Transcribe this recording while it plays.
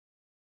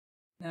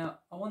Now,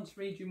 I want to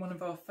read you one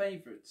of our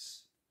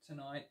favourites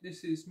tonight.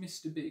 This is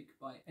Mr. Big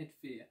by Ed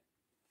Vere.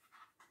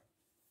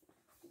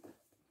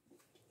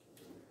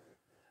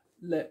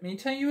 Let me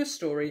tell you a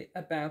story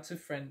about a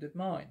friend of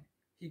mine.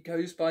 He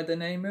goes by the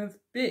name of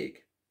Big,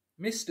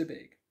 Mr.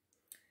 Big.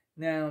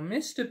 Now,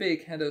 Mr.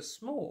 Big had a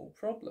small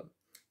problem.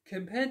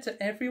 Compared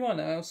to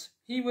everyone else,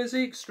 he was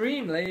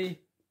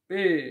extremely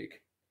big.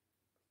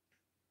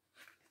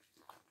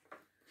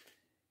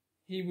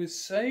 He was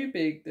so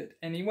big that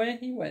anywhere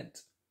he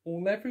went,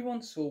 all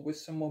everyone saw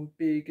was someone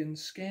big and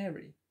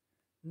scary.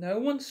 No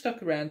one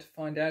stuck around to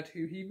find out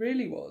who he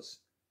really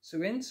was,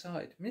 so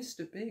inside,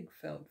 Mr. Big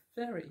felt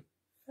very,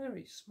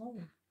 very small.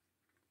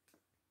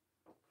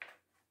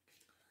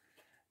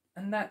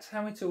 And that's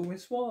how it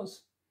always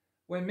was.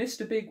 When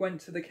Mr. Big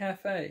went to the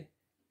cafe,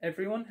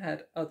 everyone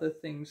had other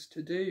things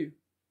to do.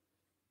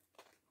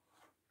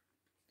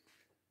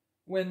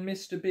 When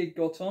Mr. Big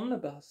got on the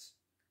bus,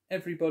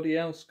 everybody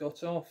else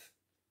got off.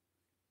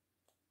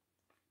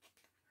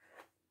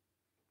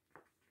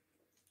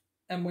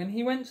 And when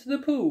he went to the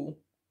pool,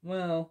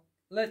 well,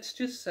 let's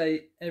just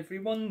say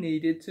everyone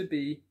needed to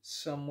be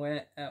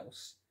somewhere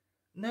else.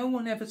 No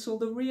one ever saw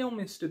the real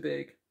Mr.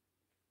 Big.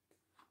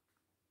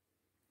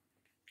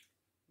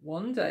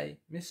 One day,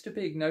 Mr.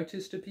 Big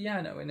noticed a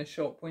piano in a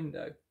shop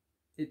window.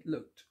 It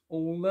looked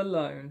all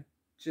alone,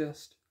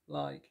 just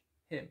like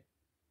him.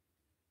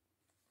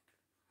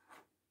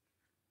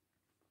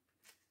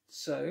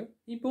 So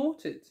he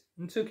bought it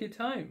and took it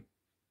home.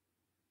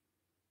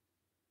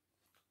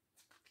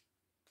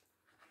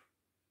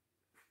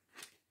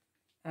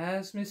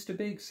 As Mr.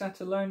 Big sat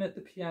alone at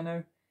the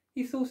piano,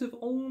 he thought of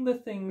all the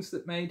things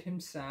that made him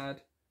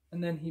sad,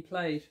 and then he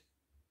played.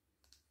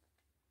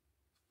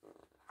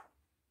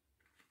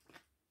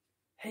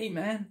 Hey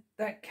man,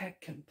 that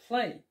cat can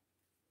play.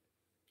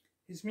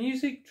 His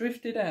music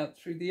drifted out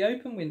through the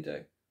open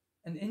window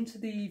and into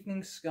the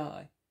evening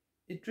sky.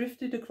 It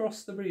drifted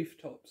across the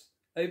rooftops,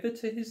 over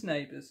to his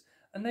neighbours,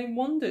 and they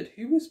wondered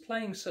who was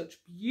playing such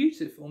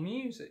beautiful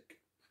music.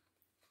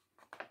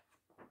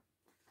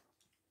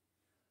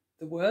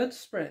 The word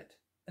spread,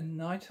 and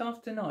night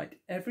after night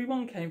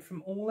everyone came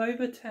from all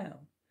over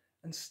town,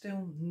 and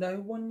still no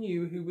one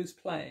knew who was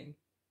playing.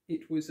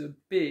 It was a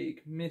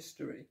big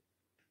mystery.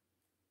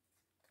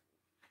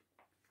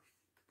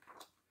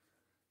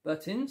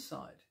 But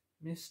inside,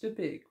 Mr.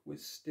 Big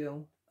was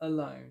still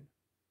alone.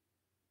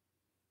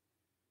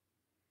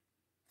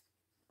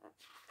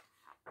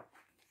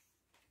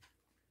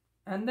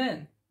 And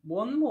then,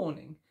 one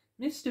morning,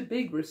 Mr.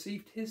 Big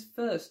received his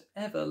first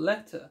ever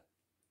letter.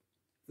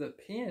 The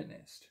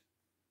pianist.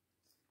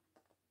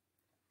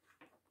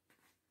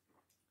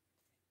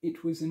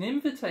 It was an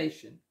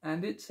invitation,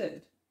 and it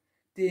said,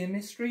 "Dear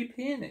mystery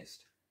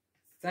pianist,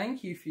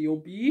 thank you for your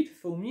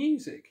beautiful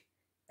music.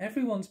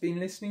 Everyone's been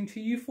listening to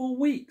you for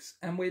weeks,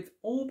 and we've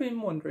all been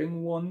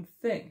wondering one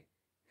thing.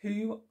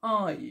 Who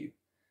are you?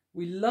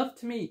 We'd love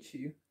to meet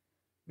you.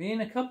 Me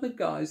and a couple of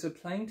guys are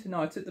playing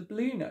tonight at the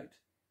Blue Note.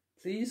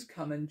 Please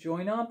come and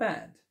join our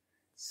band.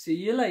 See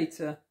you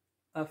later,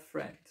 a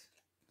friend."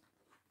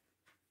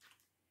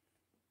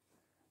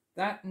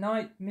 That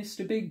night,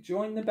 Mr. Big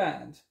joined the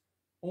band.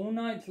 All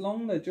night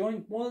long the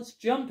joint was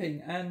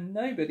jumping and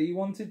nobody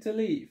wanted to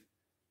leave.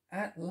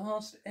 At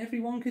last,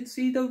 everyone could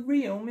see the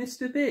real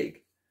Mr.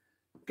 Big.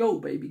 Go,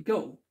 baby,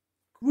 go.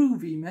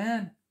 Groovy,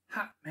 man.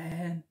 Hot,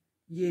 man.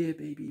 Yeah,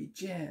 baby,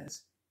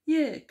 jazz.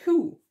 Yeah,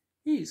 cool.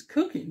 He's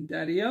cooking,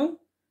 Daddy-O.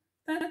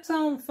 That's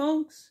all,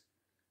 folks.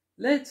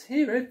 Let's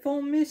hear it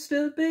for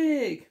Mr.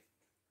 Big.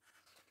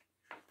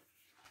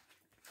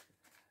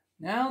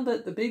 Now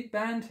that the big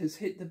band has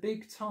hit the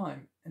big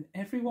time and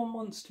everyone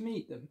wants to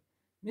meet them,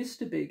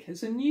 Mr. Big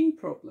has a new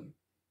problem.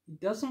 He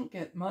doesn't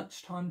get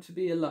much time to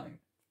be alone.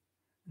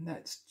 And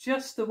that's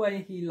just the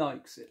way he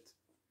likes it.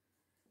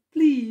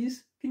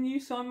 Please, can you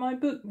sign my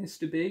book,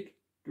 Mr. Big?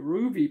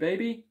 Groovy,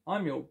 baby.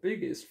 I'm your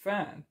biggest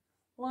fan.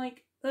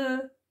 Like,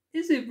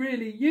 is it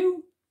really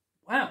you?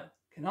 Wow,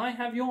 can I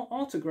have your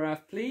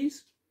autograph,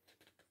 please?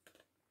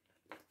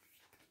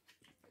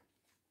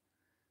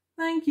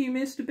 Thank you,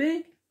 Mr.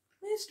 Big.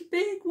 Mr.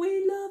 Big,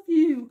 we love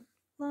you.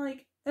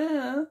 Like,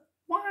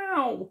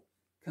 wow.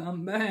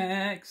 Come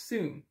back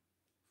soon.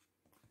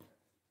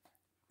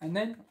 And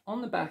then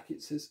on the back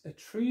it says, a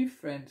true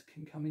friend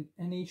can come in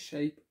any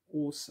shape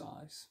or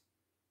size.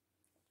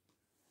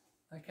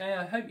 Okay,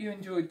 I hope you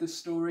enjoyed the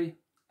story.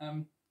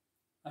 I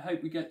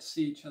hope we get to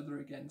see each other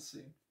again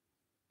soon.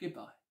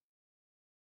 Goodbye.